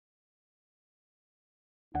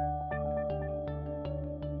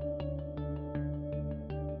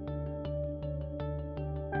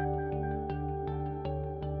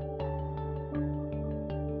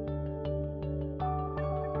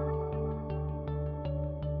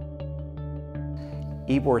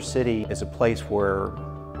Ybor City is a place where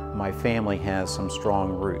my family has some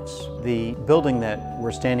strong roots. The building that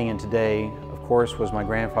we're standing in today, of course, was my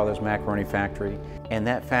grandfather's macaroni factory, and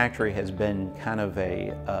that factory has been kind of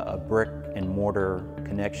a brick and mortar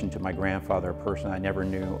connection to my grandfather, a person I never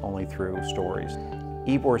knew only through stories.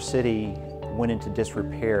 Ybor City went into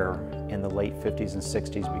disrepair in the late 50s and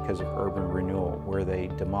 60s because of urban renewal, where they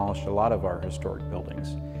demolished a lot of our historic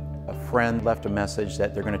buildings. A friend left a message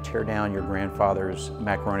that they're going to tear down your grandfather's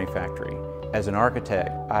macaroni factory. As an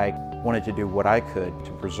architect, I wanted to do what I could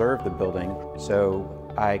to preserve the building,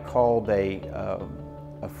 so I called a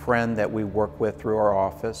friend that we work with through our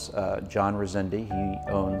office, John Rosende.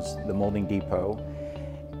 He owns the Molding Depot,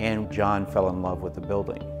 and John fell in love with the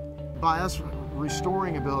building. By us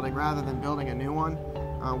restoring a building rather than building a new one,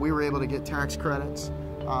 we were able to get tax credits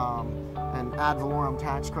and ad valorem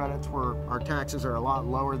tax credits, where our taxes are a lot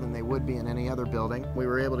lower than they would be in any other building. We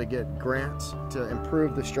were able to get grants to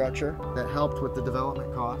improve the structure that helped with the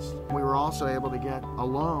development costs. We were also able to get a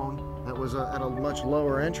loan that was at a much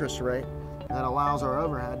lower interest rate that allows our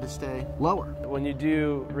overhead to stay lower. When you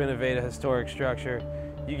do renovate a historic structure,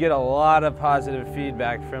 you get a lot of positive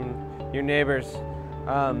feedback from your neighbors.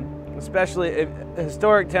 Especially if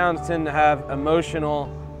historic towns tend to have emotional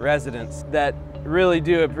residents that really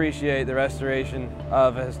do appreciate the restoration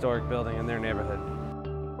of a historic building in their neighborhood.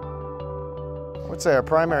 I would say our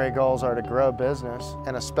primary goals are to grow business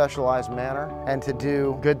in a specialized manner and to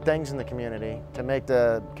do good things in the community, to make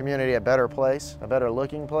the community a better place, a better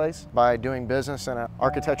looking place, by doing business in an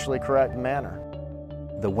architecturally correct manner.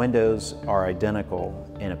 The windows are identical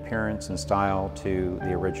in appearance and style to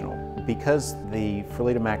the original. Because the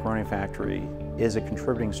Ferlita Macaroni Factory is a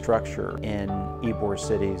contributing structure in Ybor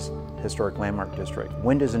City's historic landmark district,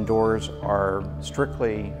 windows and doors are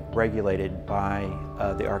strictly regulated by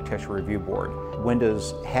the Architectural Review Board.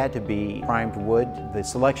 Windows had to be primed wood. The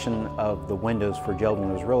selection of the windows for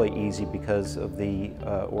Jeldwen was really easy because of the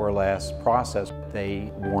Orlast process.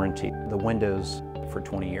 They warranty the windows for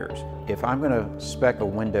 20 years. If I'm going to spec a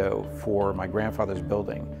window for my grandfather's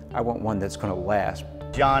building, I want one that's going to last.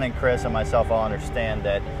 John and Chris and myself all understand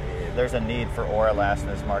that there's a need for Orlast in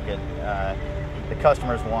this market. The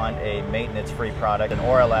customers want a maintenance-free product, and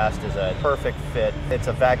Orlast is a perfect fit. It's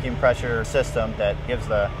a vacuum pressure system that gives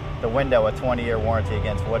the window a 20-year warranty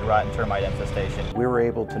against wood rot and termite infestation. We were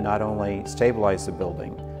able to not only stabilize the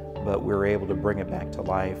building, but we were able to bring it back to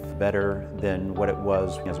life better than what it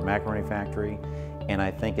was as a macaroni factory. And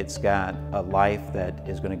I think it's got a life that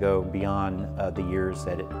is going to go beyond the years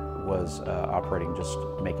that it was operating just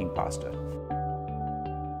making pasta.